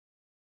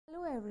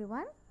Hello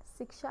everyone,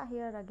 Sikshya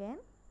here again.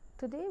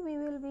 Today we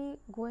will be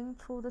going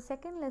through the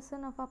second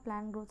lesson of our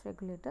plant growth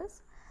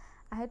regulators.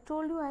 I had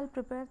told you I'll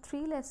prepare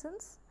 3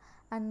 lessons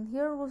and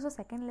here was the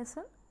second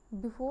lesson.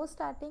 Before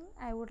starting,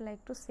 I would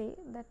like to say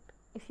that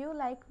if you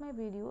like my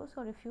videos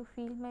or if you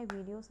feel my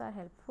videos are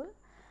helpful,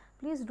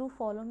 please do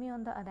follow me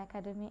on the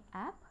Unacademy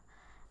app,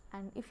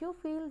 and if you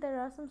feel there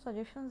are some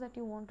suggestions that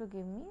you want to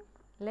give me,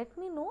 let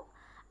me know.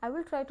 I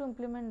will try to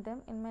implement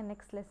them in my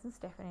next lessons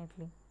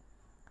definitely.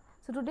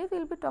 So today we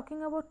will be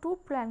talking about 2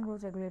 plant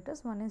growth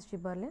regulators. One is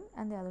giberellin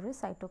and the other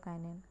is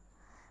cytokinin.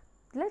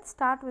 Let's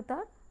start with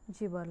our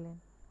giberellin.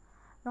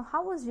 Now,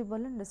 how was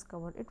giberellin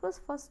discovered? It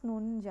was first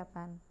known in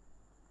Japan.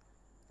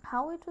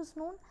 How it was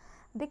known?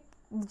 The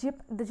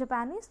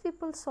Japanese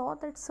people saw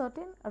that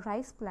certain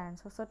rice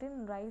plants or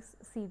certain rice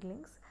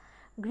seedlings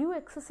grew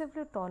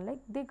excessively tall, like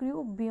they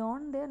grew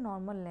beyond their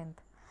normal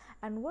length.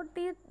 And what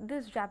did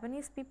this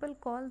Japanese people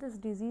call this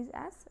disease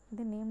as?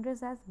 They named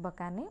it as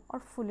bakane or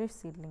foolish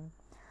seedling.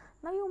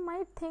 Now you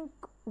might think,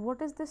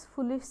 what is this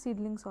foolish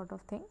seedling sort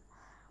of thing?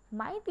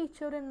 My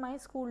teacher in my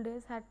school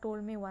days had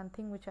told me one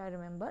thing which I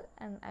remember,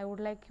 and I would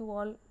like you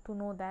all to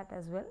know that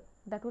as well.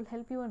 That will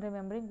help you in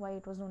remembering why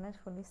it was known as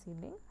foolish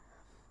seedling.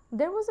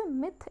 There was a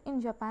myth in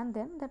Japan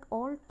then that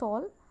all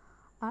tall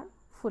are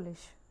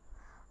foolish.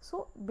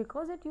 So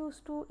because it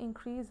used to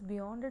increase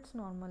beyond its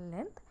normal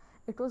length,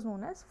 it was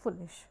known as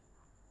foolish.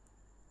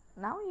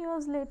 Now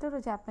years later,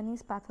 a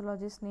Japanese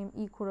pathologist named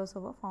E.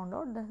 Kurosawa found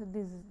out that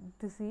this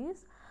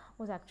disease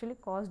was actually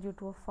caused due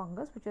to a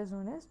fungus which is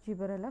known as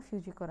Giberella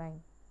fujikuroi.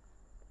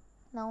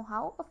 Now,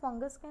 how a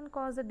fungus can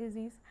cause a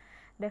disease?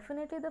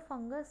 Definitely the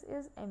fungus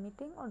is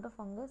emitting or the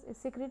fungus is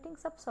secreting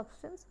some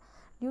substance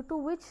due to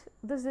which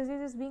this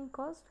disease is being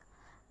caused.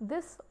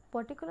 This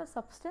particular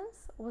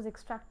substance was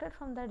extracted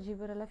from that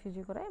Giberella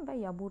fujikuroi by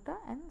Yabuta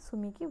and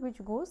Sumiki,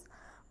 which goes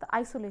the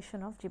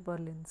isolation of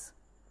gibberellins.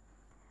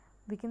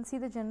 We can see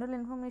the general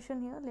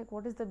information here, like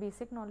what is the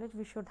basic knowledge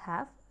we should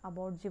have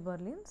about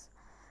gibberellins.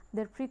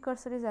 Their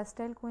precursor is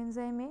acetyl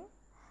coenzyme A.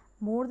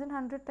 More than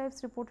 100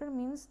 types reported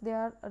means they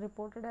are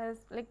reported as,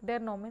 like their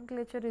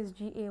nomenclature is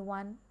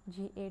GA1,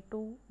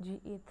 GA2,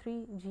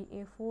 GA3,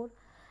 GA4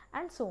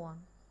 and so on.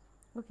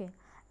 Okay,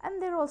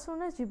 and they are also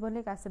known as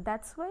gibberellic acid.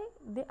 That's why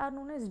they are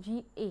known as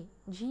GA.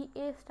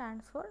 GA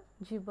stands for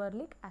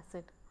gibberellic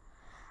acid.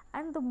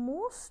 And the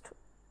most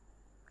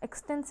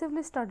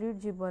extensively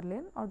studied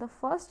gibberellin, or the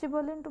first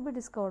gibberellin to be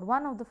discovered,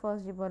 one of the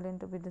first gibberellin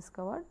to be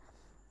discovered,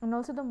 and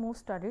also the most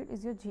studied,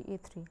 is your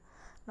GA3.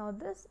 Now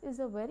this is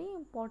a very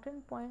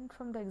important point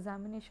from the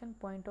examination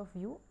point of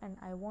view, and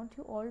I want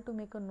you all to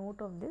make a note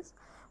of this,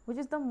 which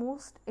is the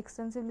most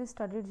extensively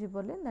studied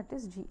gibberellin, that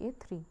is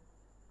GA3.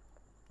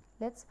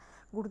 Let's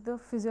go to the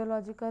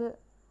physiological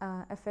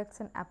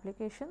effects and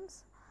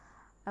applications.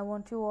 I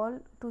want you all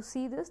to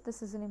see this.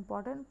 This is an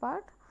important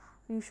part,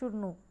 you should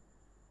know.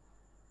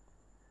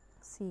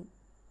 See,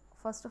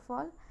 first of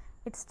all,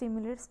 it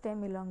stimulates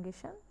stem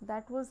elongation.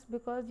 That was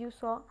because you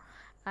saw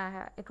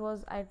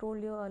I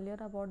told you earlier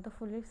about the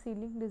foolish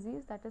seedling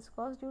disease that is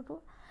caused due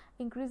to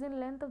increase in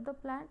length of the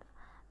plant.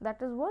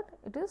 That is what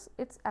it is.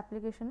 Its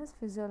application is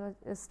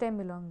stem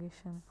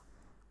elongation.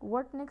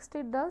 What next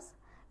it does?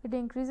 It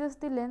increases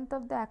the length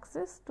of the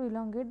axis to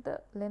elongate the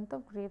length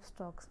of grape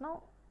stalks.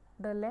 Now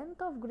the length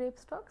of grape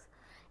stalks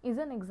is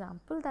an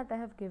example that I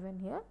have given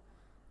here.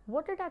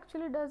 What it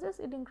actually does is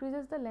it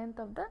increases the length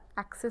of the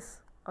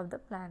axis of the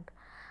plant.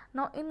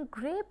 Now in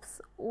grapes,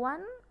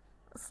 one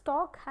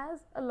stalk has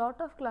a lot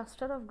of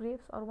cluster of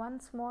grapes, or one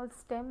small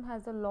stem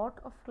has a lot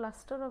of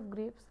cluster of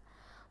grapes.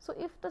 So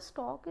if the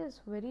stalk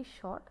is very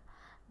short,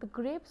 the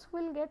grapes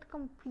will get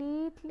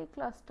completely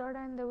clustered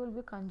and there will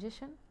be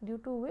congestion, due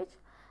to which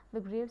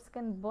the grapes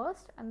can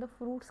burst and the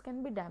fruits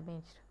can be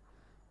damaged.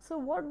 So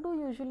what do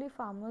usually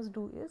farmers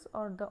do is,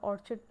 or the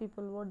orchard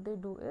people, what they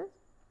do is,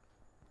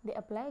 they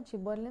apply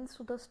gibberellins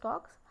to the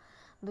stalks.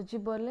 The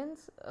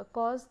gibberellins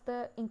cause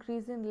the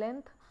increase in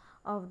length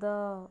of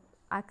the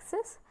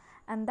axis,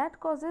 and that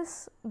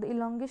causes the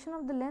elongation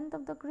of the length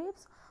of the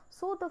grapes.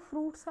 So the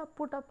fruits are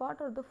put apart,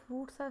 or the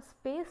fruits are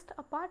spaced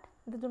apart,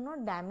 they do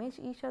not damage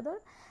each other,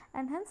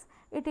 and hence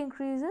it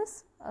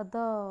increases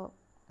the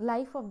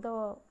life of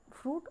the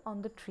fruit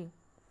on the tree.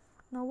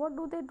 Now what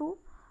do they do?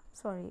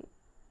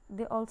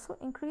 They also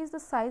increase the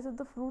size of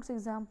the fruits,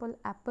 example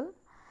apple,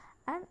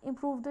 and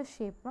improve the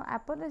shape. Now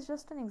apple is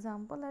just an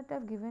example that I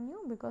have given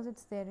you because it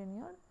is there in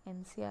your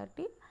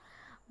NCERT.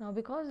 Now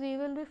because we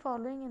will be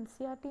following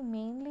NCERT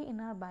mainly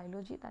in our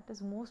biology, that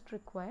is most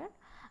required,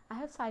 I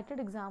have cited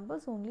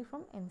examples only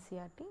from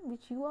NCERT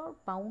which you are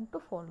bound to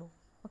follow.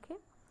 Okay.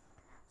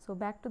 So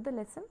back to the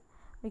lesson,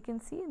 we can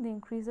see they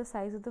increase the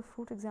size of the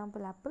fruit,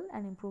 example apple,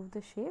 and improve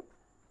the shape.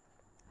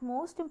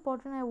 Most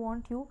important I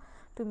want you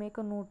to make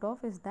a note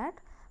of is that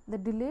the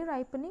delay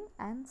ripening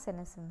and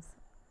senescence.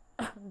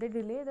 They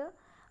delay the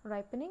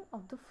ripening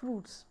of the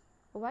fruits.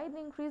 Why? They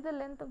increase the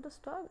length of the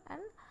stalk, and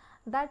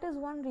that is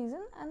one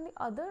reason, and the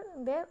other,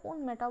 their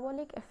own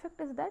metabolic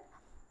effect is that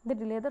they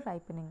delay the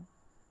ripening.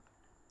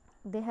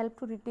 They help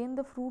to retain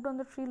the fruit on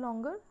the tree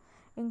longer,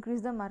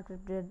 increase the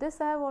market period.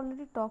 This I have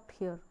already talked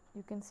here.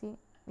 You can see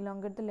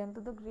elongate the length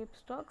of the grape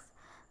stalks.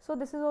 So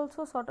this is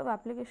also sort of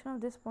application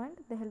of this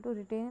point. They help to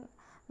retain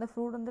the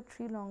fruit on the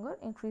tree longer,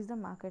 increase the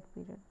market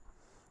period.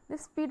 The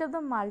speed of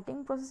the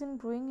malting process in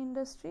brewing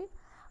industry.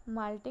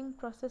 Malting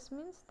process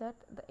means that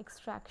the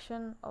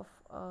extraction of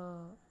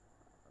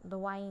the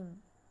wine,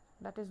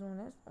 that is known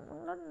as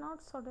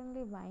not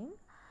certainly wine,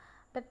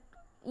 that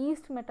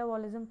yeast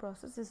metabolism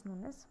process is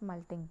known as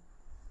malting.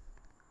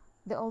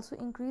 They also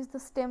increase the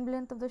stem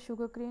length of the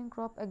sugarcane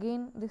crop.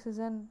 Again, this is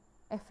an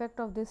effect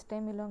of this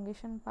stem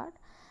elongation part,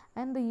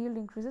 and the yield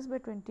increases by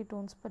 20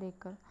 tons per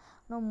acre.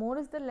 Now, more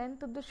is the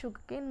length of the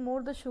sugarcane,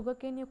 more the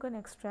sugarcane you can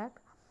extract.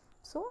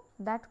 So,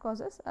 that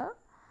causes a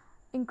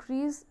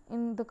increase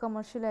in the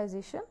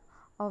commercialization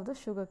of the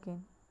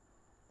sugarcane.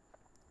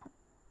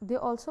 They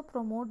also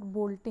promote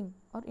bolting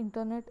or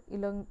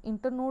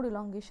internode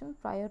elongation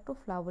prior to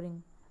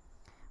flowering,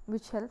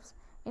 which helps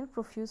in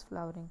profuse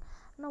flowering.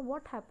 Now,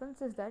 what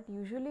happens is that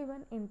usually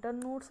when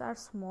internodes are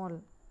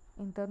small,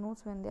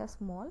 when they are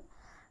small,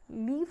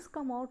 leaves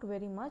come out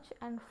very much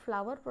and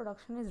flower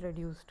production is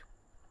reduced.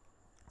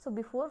 So,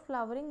 before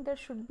flowering there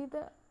should be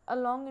a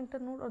long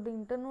internode, or the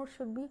internode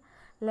should be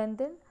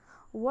lengthened.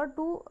 What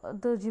do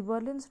the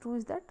giberellins do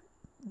is that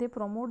they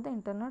promote the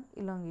internode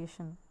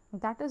elongation,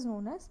 that is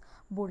known as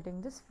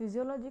bolting. This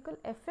physiological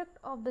effect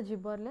of the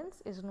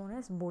giberellins is known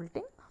as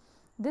bolting.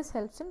 This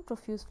helps in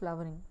profuse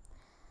flowering.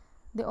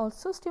 They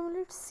also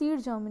stimulate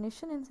seed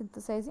germination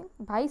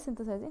by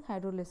synthesizing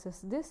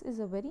hydrolysis. This is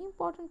a very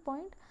important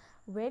point,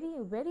 very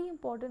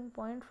important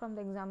point from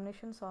the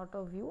examination sort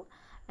of view,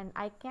 and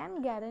I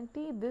can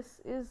guarantee this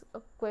is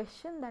a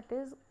question that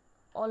is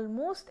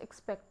almost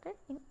expected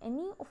in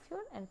any of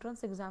your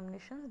entrance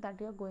examinations that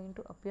you are going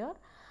to appear,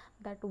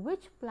 that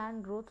which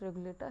plant growth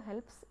regulator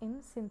helps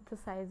in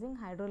synthesizing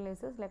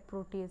hydrolysis like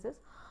proteases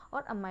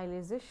or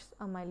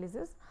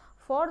amylases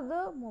for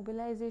the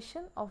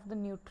mobilization of the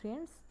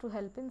nutrients to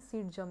help in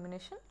seed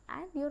germination,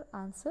 and your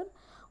answer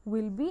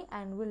will be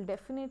and will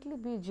definitely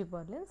be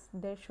giberellins.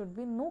 There should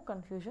be no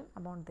confusion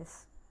about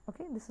this.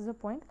 Okay, this is a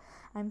point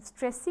I am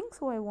stressing,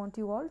 so I want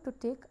you all to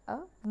take a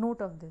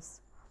note of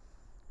this.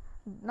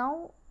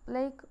 Now,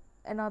 like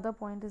another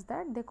point is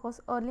that they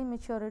cause early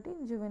maturity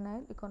in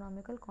juvenile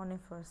economical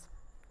conifers.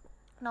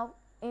 Now,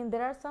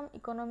 there are some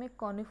economic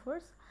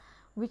conifers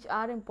which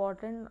are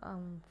important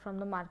from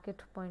the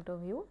market point of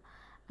view,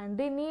 and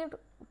they need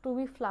to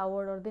be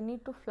flowered, or they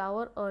need to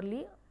flower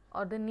early,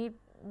 or they need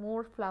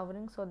more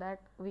flowering so that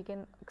we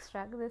can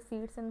extract the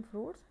seeds and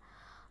fruits.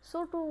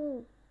 So,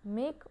 to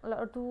make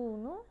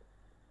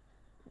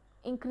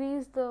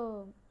increase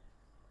the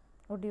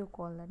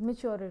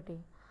maturity,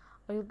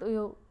 or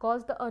you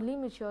cause the early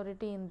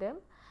maturity in them,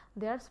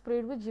 they are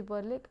sprayed with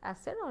gibberellic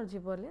acid or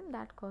giberellin,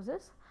 that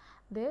causes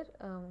their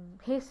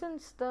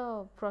hastens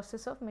the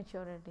process of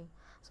maturity,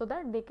 so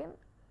that they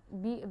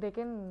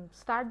can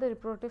start the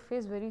reproductive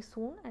phase very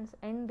soon and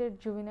end their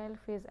juvenile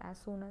phase as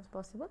soon as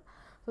possible,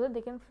 so that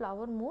they can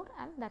flower more,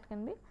 and that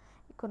can be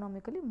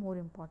economically more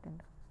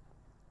important.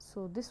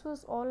 So, this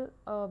was all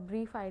a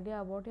brief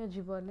idea about your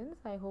giberellins.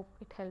 I hope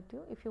it helped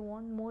you. If you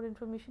want more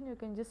information, you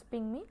can just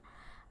ping me.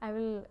 I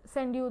will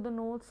send you the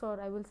notes, or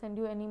I will send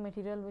you any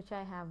material which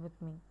I have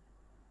with me.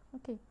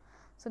 Okay.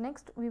 So,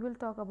 next we will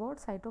talk about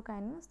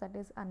cytokinins, that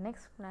is our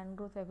next plant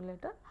growth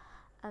regulator,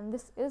 and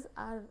this is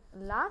our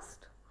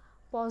last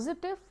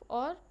positive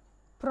or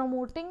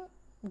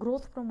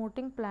growth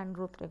promoting plant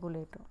growth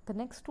regulator. The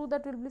next two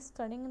that we will be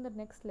studying in the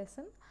next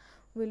lesson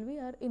will be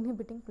our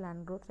inhibiting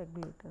plant growth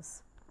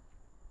regulators.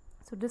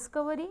 So,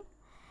 discovery,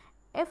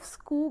 F.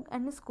 Skoog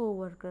and his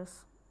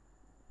co-workers.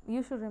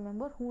 You should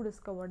remember who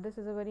discovered. This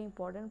is a very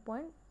important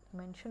point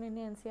mentioned in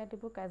the NCERT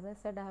book. As I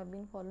said, I have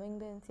been following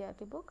the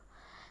NCERT book.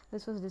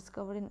 This was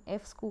discovered in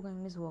F. Skoog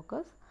and his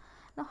workers.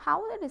 Now,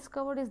 how they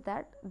discovered is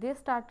that they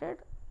started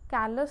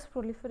callus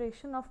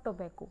proliferation of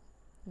tobacco.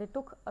 They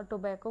took a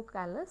tobacco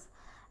callus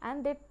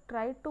and they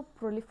tried to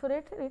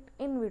proliferate it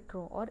in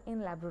vitro or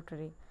in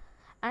laboratory,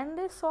 and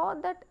they saw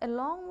that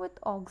along with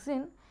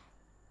auxin,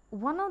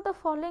 one of the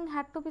following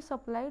had to be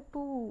supplied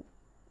to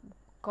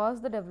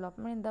cause the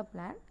development in the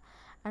plant.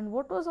 And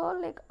what was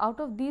all, like, out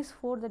of these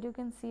four that you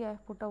can see, I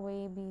have put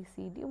away A, B,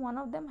 C, D, one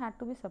of them had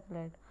to be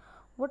supplied.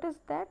 What is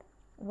that?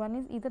 One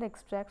is either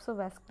extracts of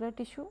vascular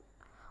tissue,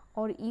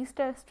 or yeast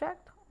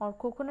extract, or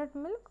coconut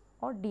milk,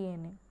 or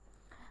DNA.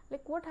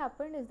 Like, what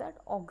happened is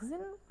that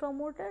auxin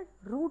promoted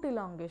root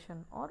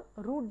elongation or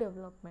root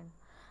development,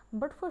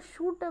 but for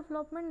shoot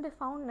development they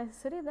found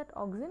necessary that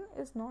auxin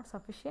is not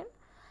sufficient.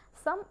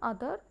 Some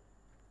other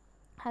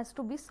has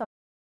to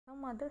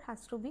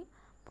be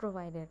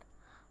provided.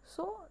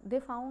 So, they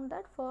found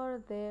that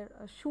for their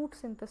shoot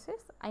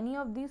synthesis, any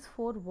of these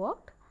four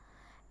worked.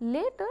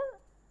 Later,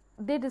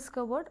 they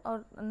discovered,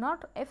 or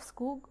not F.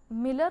 Skoog,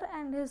 Miller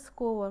and his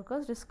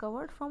co-workers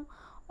discovered from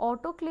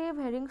autoclave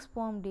herring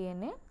sperm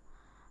DNA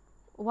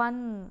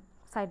one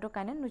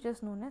cytokinin which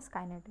is known as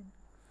kinetin.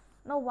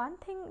 Now, one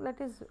thing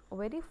that is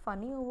very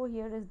funny over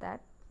here is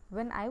that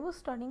when I was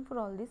studying for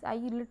all this, I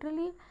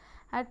literally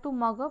I had to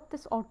mug up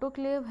this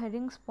autoclave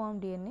herring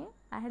sperm DNA.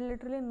 I had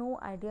literally no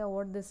idea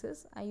what this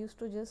is. I used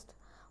to just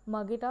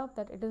mug it up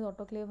that it is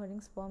autoclave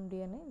herring sperm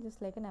DNA,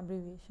 just like an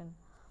abbreviation.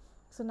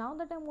 So now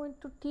that I'm going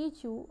to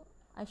teach you,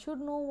 I should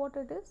know what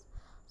it is.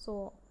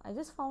 So I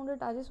just found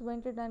it, I just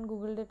went it and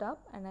googled it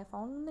up, and I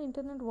found on the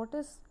internet what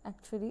is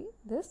actually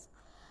this.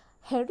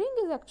 Herring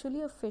is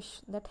actually a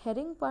fish. That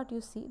herring part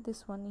you see,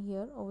 this one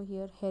here, over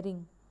here,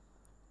 herring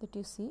that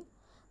you see,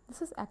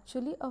 this is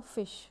actually a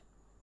fish.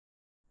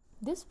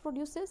 This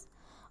produces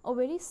a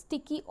very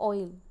sticky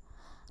oil.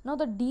 Now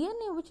the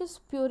DNA which is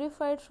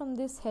purified from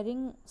this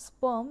herring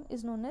sperm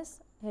is known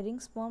as herring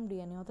sperm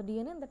DNA, or the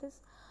DNA that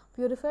is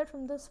purified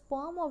from the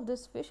sperm of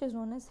this fish is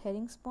known as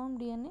herring sperm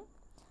DNA.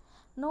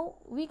 Now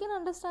we can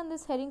understand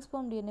this herring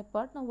sperm DNA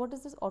part. Now what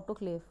is this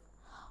autoclave?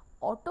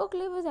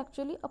 Autoclave is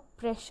actually a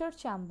pressure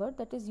chamber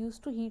that is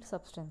used to heat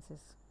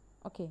substances.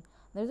 Okay,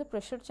 there is a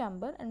pressure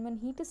chamber, and when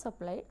heat is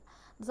supplied,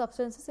 the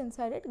substances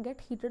inside it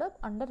get heated up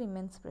under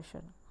immense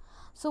pressure.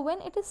 So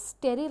when it is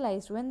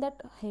sterilized, when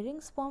that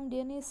herring sperm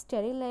DNA is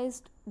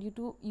sterilized due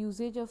to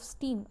usage of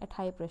steam at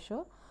high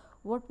pressure,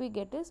 what we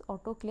get is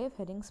autoclave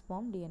herring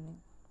sperm DNA.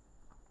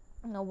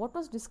 Now what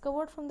was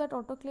discovered from that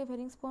autoclave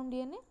herring sperm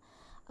DNA?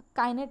 A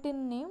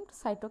kinetin named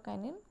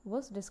cytokinin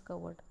was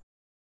discovered.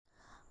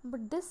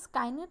 But this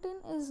kinetin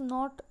is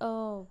not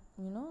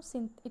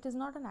it is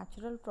not a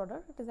natural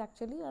product. It is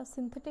actually a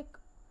synthetic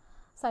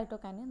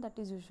cytokinin that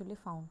is usually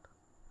found.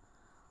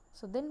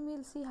 So then we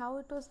will see how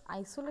it was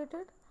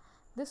isolated.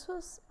 This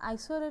was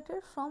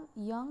isolated from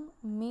young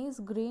maize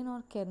grain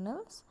or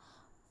kernels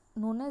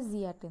known as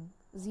zeatin.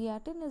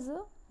 Zeatin is a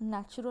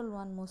natural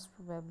one, most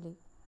probably.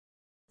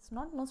 It's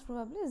not most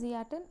probably,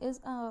 zeatin is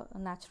a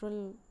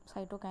natural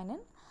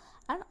cytokinin,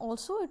 and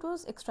also it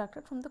was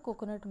extracted from the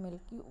coconut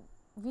milk.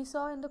 We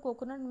saw in the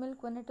coconut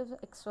milk, when it is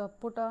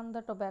put on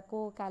the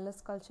tobacco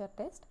callus culture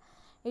test,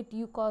 it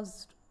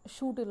caused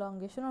shoot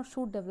elongation or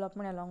shoot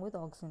development along with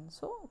auxin.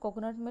 So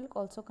coconut milk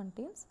also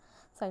contains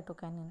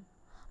cytokinin.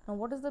 Now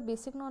what is the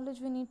basic knowledge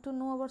we need to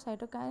know about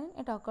cytokinin?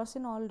 It occurs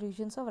in all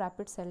regions of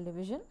rapid cell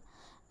division,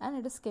 and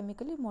it is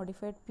chemically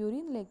modified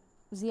purine, like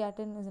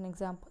zeatin is an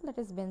example, that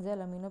is benzyl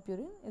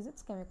aminopurine is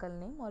its chemical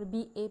name, or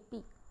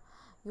BAP.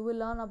 You will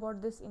learn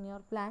about this in your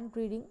plant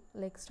breeding,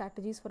 like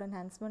strategies for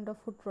enhancement of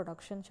food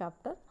production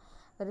chapter,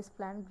 that is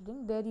plant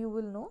breeding. There you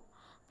will know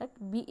that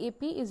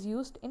BAP is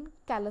used in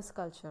callus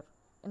culture,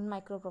 in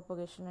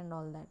micropropagation and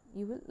all that.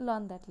 You will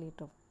learn that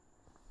later.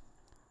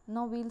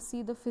 Now we will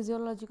see the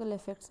physiological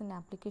effects and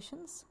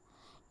applications.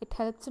 It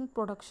helps in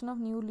production of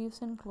new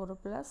leaves and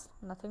chloroplast.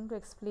 Nothing to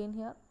explain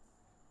here.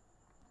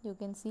 You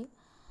can see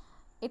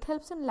it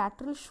helps in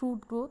lateral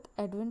shoot growth,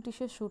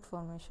 adventitious shoot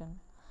formation.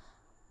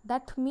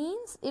 That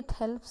means it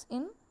helps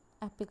in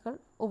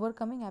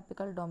overcoming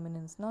apical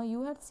dominance. Now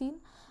you had seen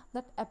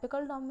that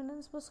apical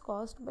dominance was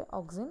caused by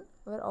auxin,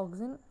 where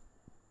auxin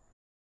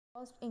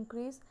caused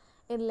increase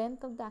in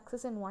length of the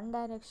axis in one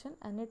direction,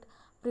 and it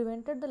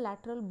prevented the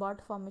lateral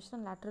bud formation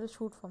and lateral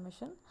shoot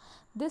formation.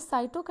 This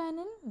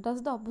cytokinin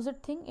does the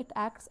opposite thing. It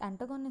acts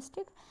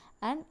antagonistic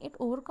and it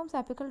overcomes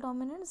apical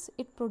dominance.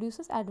 It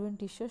produces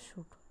adventitious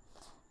shoot.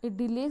 It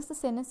delays the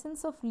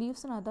senescence of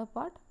leaves and other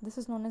part. This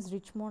is known as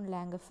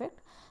Richmond-Lang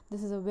effect.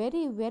 This is a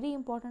very, very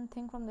important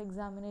thing from the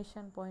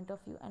examination point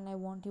of view, and I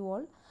want you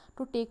all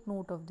to take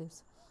note of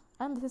this.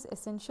 And this is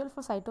essential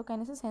for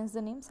cytokinesis, hence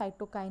the name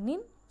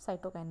cytokinin,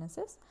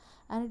 cytokinesis,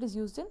 and it is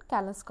used in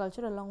callus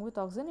culture along with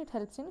auxin. It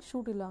helps in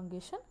shoot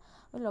elongation,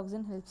 while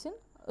auxin helps in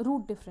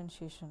root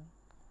differentiation.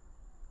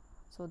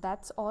 So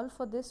that's all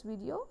for this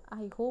video.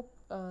 I hope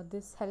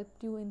this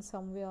helped you in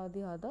some way or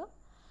the other.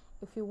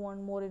 If you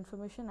want more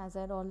information, as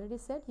I had already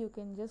said, you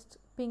can just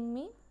ping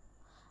me,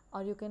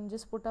 or you can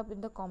just put up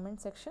in the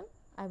comment section.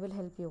 I will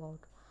help you out.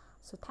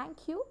 So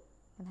thank you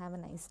and have a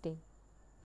nice day.